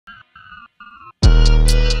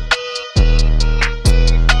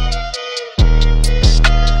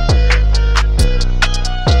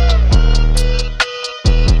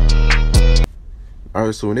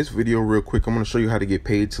Alright, so in this video real quick, I'm going to show you how to get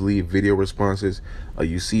paid to leave video responses.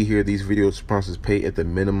 You see here, these video responses pay at the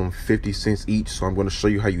minimum 50 cents each. So I'm going to show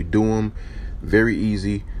you how you do them. Very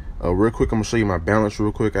easy. Real quick, I'm going to show you my balance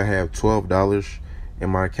real quick. I have $12 in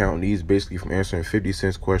my account, and these basically from answering 50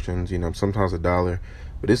 cents questions, you know, sometimes $1.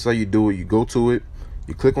 But this is how you do it. You go to it,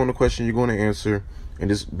 you click on the question you're going to answer, and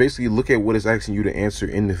just basically look at what it's asking you to answer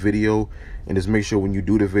in the video, and just make sure when you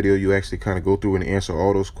do the video you actually kind of go through and answer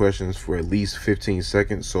all those questions for at least 15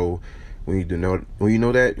 seconds. So when you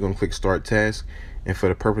know that, you're going to click start task, and for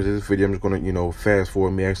the purpose of this video I'm just going to, you know, fast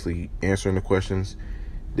forward me actually answering the questions.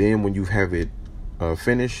 Then when you have it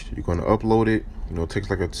finished, you're going to upload it. You know, it takes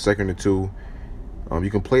like a second or two. You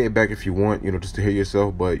can play it back if you want, you know, just to hear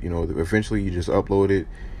yourself, but you know, eventually you just upload it.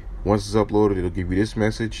 Once it's uploaded, it'll give you this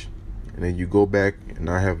message, and then you go back, and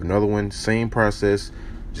I have another one, same process.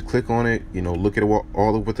 Just click on it, you know, look at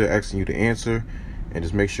all of what they're asking you to answer, and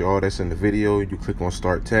just make sure all that's in the video. You click on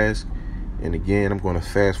start task, and again, I'm going to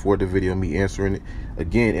fast forward the video, me answering it.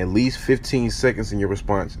 Again, at least 15 seconds in your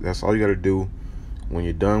response. That's all you got to do. When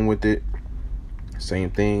you're done with it,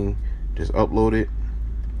 same thing, just upload it,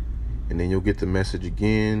 and then you'll get the message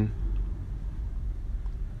again.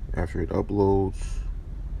 After it uploads,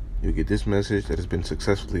 you'll get this message that has been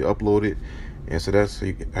successfully uploaded. And so that's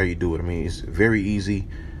how you do it. I mean, it's very easy.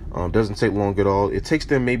 Doesn't take long at all. It takes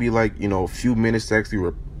them maybe like, you know, a few minutes to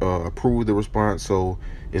actually approve the response. So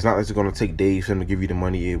it's not like it's going to take days for them to give you the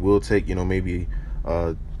money. It will take, you know, maybe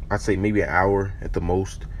I'd say maybe an hour at the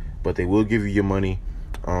most, but they will give you your money.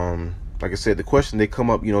 Like I said, the question, they come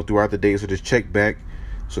up, you know, throughout the day, so just check back.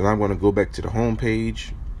 So now I'm going to go back to the home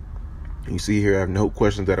page. You see here I have no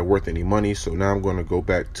questions that are worth any money. So now I'm going to go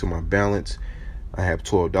back to my balance. I have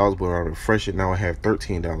 $12, but when I refresh it, now I have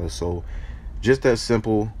 $13. So just that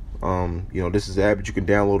simple. You know, this is an app that you can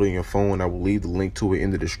download on your phone. I will leave the link to it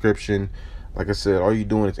in the description. Like I said, all you're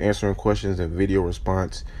doing is answering questions and video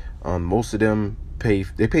response. Most of them pay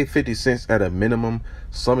 50 cents at a minimum.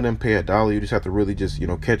 Some of them pay $1. You just have to really just, you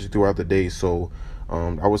know, catch it throughout the day. So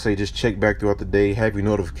I would say just check back throughout the day, have your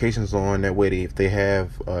notifications on. That way, if they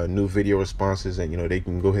have new video responses, and you know, they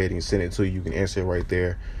can go ahead and send it to you. You can answer it right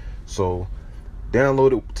there. So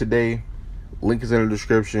download it today. Link is in the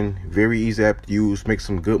description. Very easy app to use. Make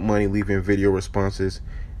some good money leaving video responses,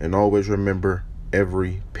 and always remember,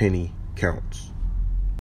 every penny counts.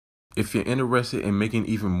 If you're interested in making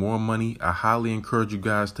even more money, I highly encourage you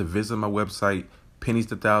guys to visit my website,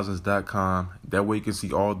 pennies2thousands.com. That way you can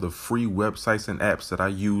see all the free websites and apps that I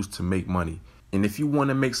use to make money. And if you want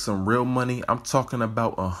to make some real money, I'm talking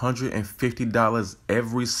about $150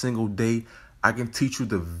 every single day. I can teach you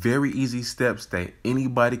the very easy steps that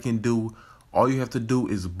anybody can do. All you have to do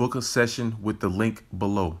is book a session with the link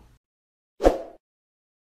below.